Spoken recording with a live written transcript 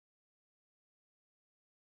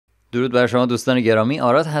درود بر شما دوستان گرامی،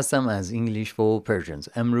 آراد هستم از English for Persians.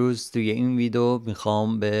 امروز توی این ویدیو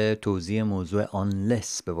میخوام به توضیح موضوع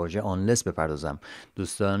unless، به واژه unless بپردازم.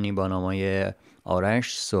 دوستانی با نامای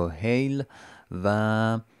آرش، سهیل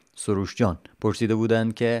و سروش جان پرسیده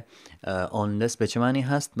بودند که unless به چه معنی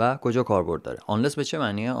هست و کجا کاربرد داره. unless به چه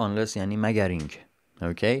معنیه؟ unless یعنی مگر اینکه،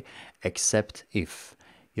 اوکی؟ except if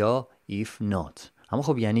یا if not. اما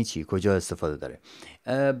خب یعنی چی؟ کجا استفاده داره؟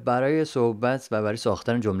 برای صحبت و برای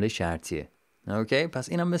ساختن جمله شرطیه. اوکی؟ پس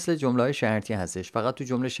اینم مثل جمله های شرطی هستش، فقط تو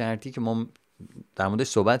جمله شرطی که ما در موردش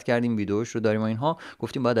صحبت کردیم، ویدیوش رو داریم و اینها،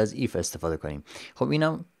 گفتیم باید از if استفاده کنیم. خب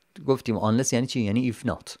اینم گفتیم unless یعنی چی؟ یعنی if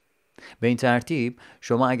not. به این ترتیب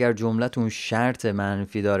شما اگر جملتون شرط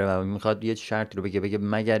منفی داره و میخواد یه شرط رو بگه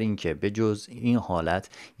مگر اینکه به جز این حالت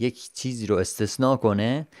یک چیزی رو استثناء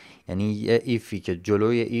کنه، یعنی یه ایفی که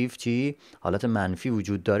جلوی ایف چی حالت منفی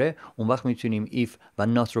وجود داره، اون وقت میتونیم ایف و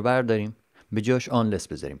نات رو برداریم به جاش unless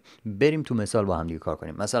بذاریم. بریم تو مثال با هم دیگه کار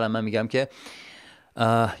کنیم. مثلا من میگم که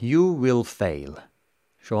you will fail،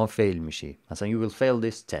 شما فیل میشی. مثلا you will fail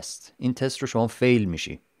this test، این تست رو شما فیل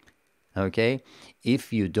میشی. Okay? If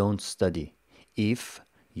you don't study. If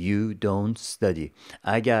you don't study.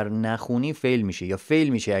 اگر نخونی فیل میشی یا فیل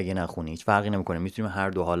میشی اگه نخونی، هیچ فرقی نمیکنه، میتونیم هر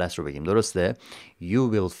دو حالت رو بگیم. درسته؟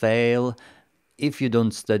 You will fail if you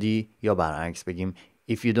don't study، یا برعکس بگیم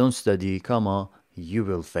if you don't study, you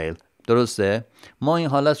will fail. درسته؟ ما این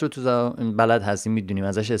حالت رو تو بلد هستیم، میدونیم،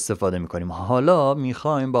 ازش استفاده میکنیم. حالا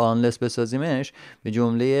میخوایم با unless بسازیمش، به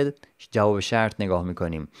جمله جواب شرط نگاه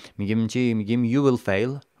میکنیم. میگیم چی؟ میگیم you will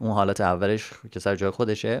fail، اون حالت اولش که سر جای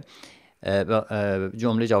خودشه،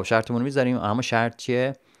 جمله جواب شرطمون رو میذاریم. اما شرط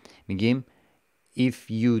چیه؟ میگیم if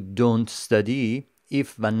you don't study. if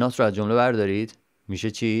و not رو از جمله بردارید،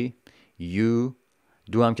 میشه چی؟ you.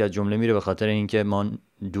 دو هم که از جمله میره به خاطر اینکه ما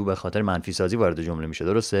دو به خاطر منفی سازی وارد جمله میشه.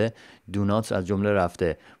 درسته؟ do not از جمله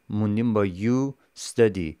رفته، موندیم با you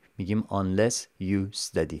study. میگیم unless you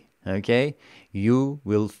study. okay? You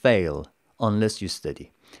will fail unless you study.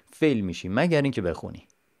 فیل میشی مگر اینکه بخونی.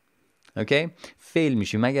 اوکی؟ فیل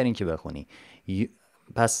میشی مگر اینکه بخونی.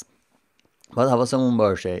 پس باید حواسمون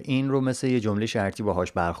باشه این رو مثل یه جمله شرطی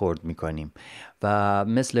باهاش برخورد میکنیم و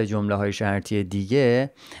مثل جمله های شرطی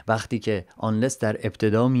دیگه وقتی که unless در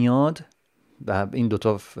ابتدا میاد و این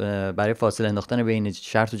دوتا برای فاصله انداختن بین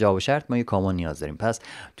شرط و جواب شرط ما یه کاما نیاز داریم. پس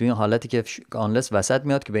توی این حالتی که unless وسط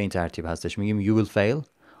میاد که به این ترتیب هستش، میگیم you will fail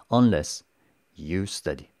unless you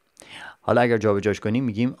study. حالا اگر جا به جاش کنیم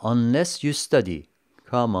میگیم unless you study,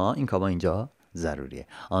 این کاما اینجا ضروریه.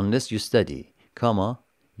 unless you study,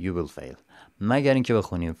 you will fail. مگر اینکه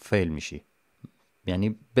بخونی فیل میشی،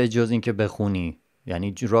 یعنی به جز اینکه بخونی،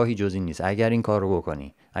 یعنی راهی جز این نیست. اگر این کار رو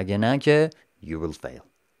بکنی، اگه نه که you will fail.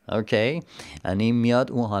 اوکی؟ یعنی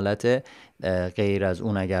میاد اون حالت غیر از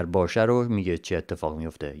اون اگر باشه رو میگه چه اتفاق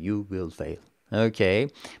میفته. you will fail. اوکی؟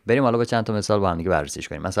 بریم حالا با چند تا مثال با هم دیگه بررسیش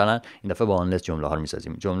کنیم. مثلا این دفعه با unless جمله ها رو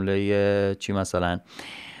میسازیم. جمله چی؟ مثلا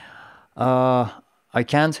I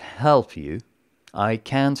can't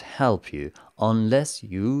help you unless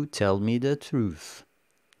you tell me the truth.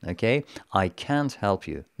 Okay? I can't help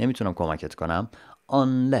you. نمیتونم کمکت کنم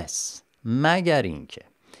unless، مگر اینکه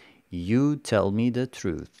you tell me the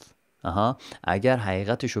truth. اگر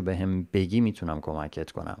حقیقتش رو به هم بگی میتونم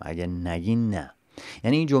کمکت کنم، اگر نگی نه.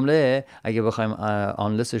 یعنی این جمله اگه بخوایم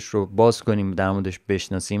unlessش رو باز کنیم در موردش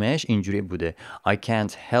بشناسیمش اینجوری بوده: I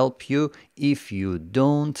can't help you if you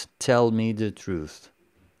don't tell me the truth.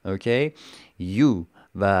 اوکی؟ you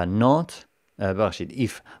و not، ببخشید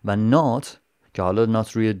if و not که حالا not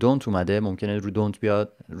روی don't اومده، ممکنه رو don't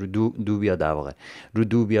بیاد، رو do بیاد، در واقع رو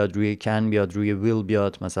do بیاد، روی can بیاد، روی will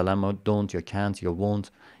بیاد. مثلا ما don't یا can't یا won't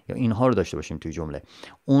یا اینها رو داشته باشیم توی جمله،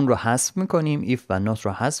 اون رو حذف میکنیم، if و not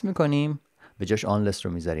رو حذف میکنیم، به جاش unless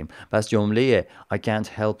رو میذاریم. پس جمله I can't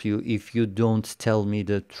help you if you don't tell me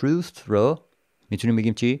the truth رو میتونیم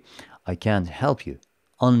بگیم چی؟ I can't help you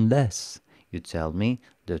unless you tell me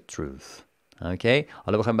the truth. اوکی؟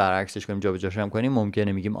 حالا بخوایم برعکسش کنیم، جا به جاش هم کنیم،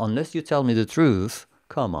 ممکنه میگیم unless you tell me the truth,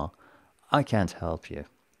 I can't help you.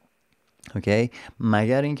 اوکی؟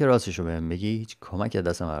 مگر اینکه راستش رو بهم بگی، هیچ کمک از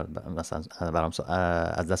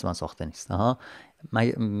دست من ساخته نیست.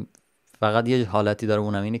 فقط یه حالتی داره،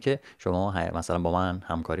 اونم اینه که شما مثلا با من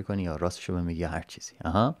همکاری کنی یا راستش رو بهم بگی، هر چیزی.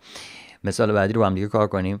 مثال بعدی رو با هم دیگه کار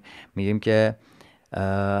کنیم. میگیم که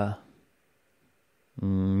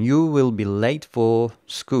you will be late for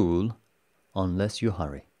school unless you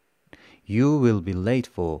hurry. You will be late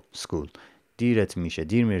for school.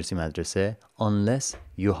 دیر میرسی مدرسه unless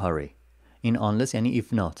you hurry. این unless یعنی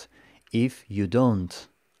if not. If you don't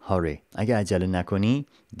hurry. اگه عجله نکنی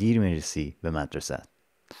دیر میرسی به مدرسه.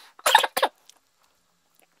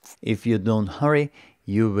 If you don't hurry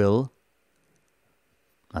you will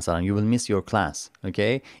مثلا you will miss your class.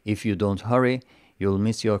 okay, if you don't hurry you'll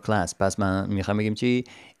miss your class. پس من میخوام بگیم چی؟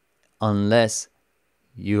 unless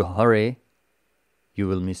you hurry you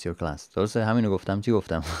will miss your class. درسته؟ همینو گفتم. چی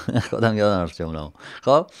گفتم؟ خودم یادم رفت جمله.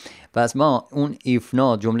 خب پس ما اون if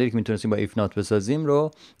not جمله‌ای که میتونستیم با if not بسازیم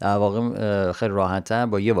رو در واقع خیلی راحت‌تر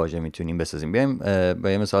با یه واژه میتونیم بسازیم. بیایم با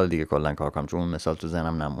یه مثال دیگه کلا کار کنم، چون اون مثال تو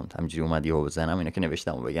ذهنم نموند، همینجوری اومد یهو ذهنم، اینا که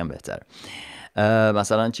نوشتم و بگم بهتره.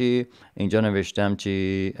 مثلا چی اینجا نوشتم؟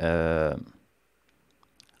 چی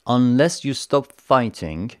unless you stop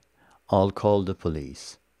fighting I'll call the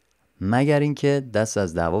police. مگر اینکه دست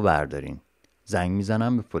از دعوا بردارین زنگ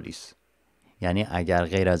میزنم به پلیس. یعنی اگر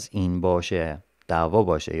غیر از این باشه، دعوا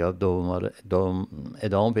باشه یا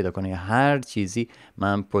ادامه پیدا کنه یا هر چیزی،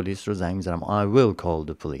 من پلیس رو زنگ میزنم. I will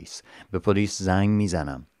call the police. به پلیس زنگ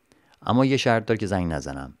میزنم. اما یه شرط داره که زنگ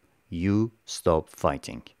نزنم. You stop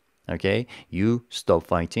fighting. okay? You stop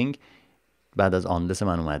fighting بعد از unless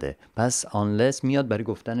من اومده. پس unless میاد برای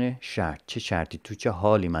گفتن شرط. چه شرطی، تو چه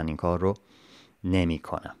حالی من این کار رو نمی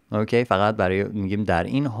کنم. اوکی؟ فقط برای میگیم در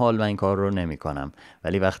این حال من این کار رو نمی کنم،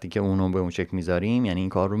 ولی وقتی که اونو به اون شکل میذاریم یعنی این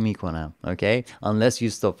کار رو میکنم. اوکی؟ unless you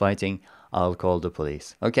stop fighting I'll call the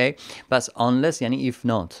police. اوکی؟ پس unless یعنی if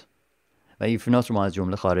not، و if not رو ما از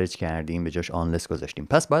جمله خارج کردیم، به جاش unless گذاشتیم.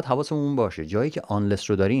 پس باید حواسمون باشه جایی که unless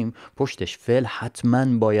رو داریم پشتش فعل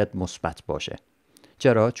حتما باید مثبت باشه.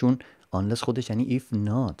 چرا؟ چون unless خودش یعنی if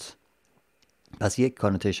not. پس یک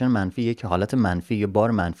کانوتیشن منفی، یک حالت منفی، یه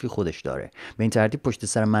بار منفی خودش داره. به این ترتیب پشت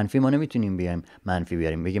سر منفی ما نمیتونیم بیایم منفی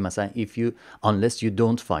بیاریم، بگیم مثلا if you unless you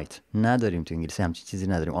don't fight. نداریم تو انگلیسی همچین چیزی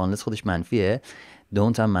نداریم. unless خودش منفیه،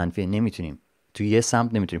 don't هم منفیه، نمیتونیم تو یه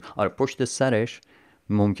سمت نمیتونیم. آره پشت سرش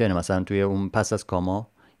ممکنه مثلا توی اون پس از کاما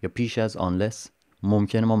یا پیش از unless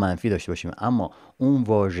ممکنه ما منفی داشته باشیم، اما اون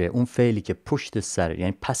واژه، اون فعلی که پشت سر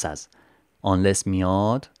یعنی پس از unless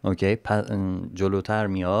میاد، اوکی، جلوتر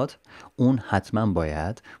میاد، اون حتما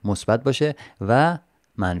باید مثبت باشه و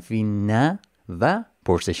منفی نه و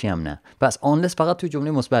پرسشی هم نه. پس unless فقط توی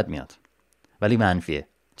جمله مثبت میاد ولی منفیه.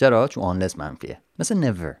 چرا؟ چون unless منفیه.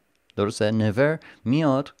 مثل never. درسته؟ never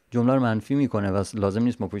میاد جمله رو منفی میکنه و لازم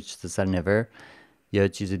نیست ما پشت سر never یا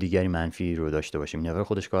چیز دیگری منفی رو داشته باشیم. never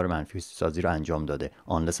خودش کار منفی سازی رو انجام داده.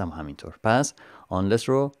 unless هم همینطور. پس unless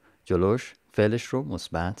رو جلوش فعلش رو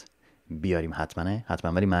مثبت بیاریم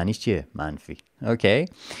حتما، ولی معنیش چیه؟ منفی. اوکی؟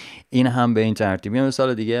 این هم به این ترتیب. یه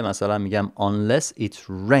مثال دیگه، مثلا میگم unless it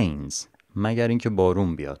rains، مگر اینکه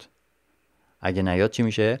بارون بیاد. اگه نیاد چی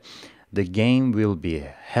میشه؟ The game will be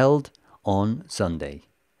held on Sunday.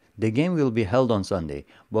 The game will be held on Sunday.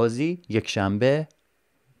 بازی یک شنبه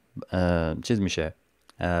چیز میشه،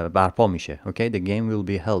 برپا میشه. اوکی؟ The game will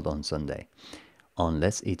be held on Sunday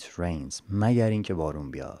unless it rains. مگر اینکه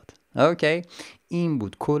بارون بیاد. اوکی؟ این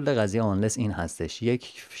بود کل قضیه unless. این هستش،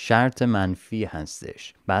 یک شرط منفی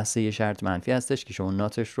هستش. بحث یه شرط منفی هستش که شما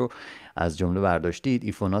ناتش رو از جمله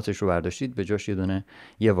برداشتید، if و ناتش رو برداشتید، به جاش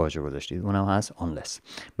یه واژه گذاشتید، اونم هست unless.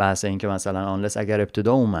 بحث این که مثلا unless اگر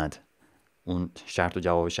ابتدا اومد، اون شرط و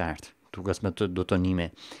جواب شرط تو قسمت 2 تا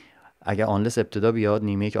نیمه، اگر unless ابتدا بیاد،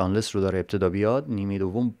 نیمه که unless رو داره ابتدا بیاد، نیمه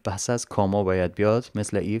دوم پس از کاما باید بیاد،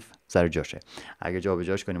 مثل if سر جاشه. اگر جا به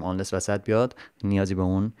جاش کنیم unless وسط بیاد، نیازی به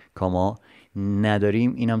اون کاما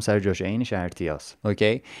نداریم، اینم سر جاشه. این شرطی هست.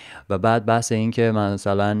 اوکی؟ و بعد بحث این که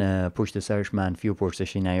مثلا پشت سرش منفی و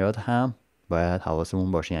پرسشی نیاد هم باید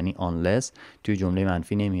حواسمون باشه. یعنی unless توی جمله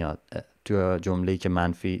منفی نمیاد، توی جمله‌ای که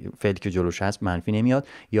منفی فعلی که جلوش هست منفی نمیاد،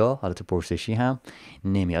 یا حالت پرسشی هم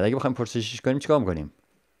نمیاد. اگه بخوایم پرسشیش کنیم چیکار می‌کنیم؟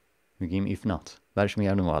 میگیم if not. برش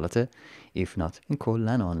میگردیم حالت if not. این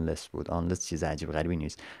کلا unless بود. unless چیز عجیب غریبی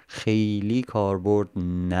نیست، خیلی کاربرد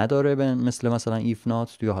نداره مثلا if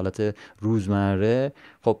not توی حالت روزمره.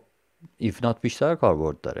 خب if not بیشتر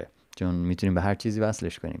کاربرد داره چون میتونیم به هر چیزی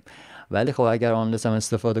وصلش کنیم، ولی خب اگر unless هم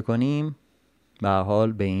استفاده کنیم به هر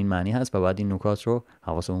حال به این معنی هست و باید این نکات رو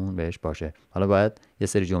حواسمون بهش باشه. حالا باید یه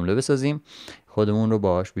سری جمله بسازیم، خودمون رو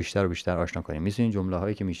باهاش بیشتر و بیشتر آشنا کنیم. میتونید جمله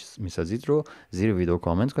هایی که میسازید رو زیر ویدیو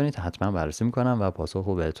کامنت کنید، حتما بررسی میکنم و پاسخ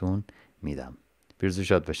رو بهتون میدم. پیروز و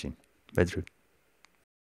شاد باشین. بدرود.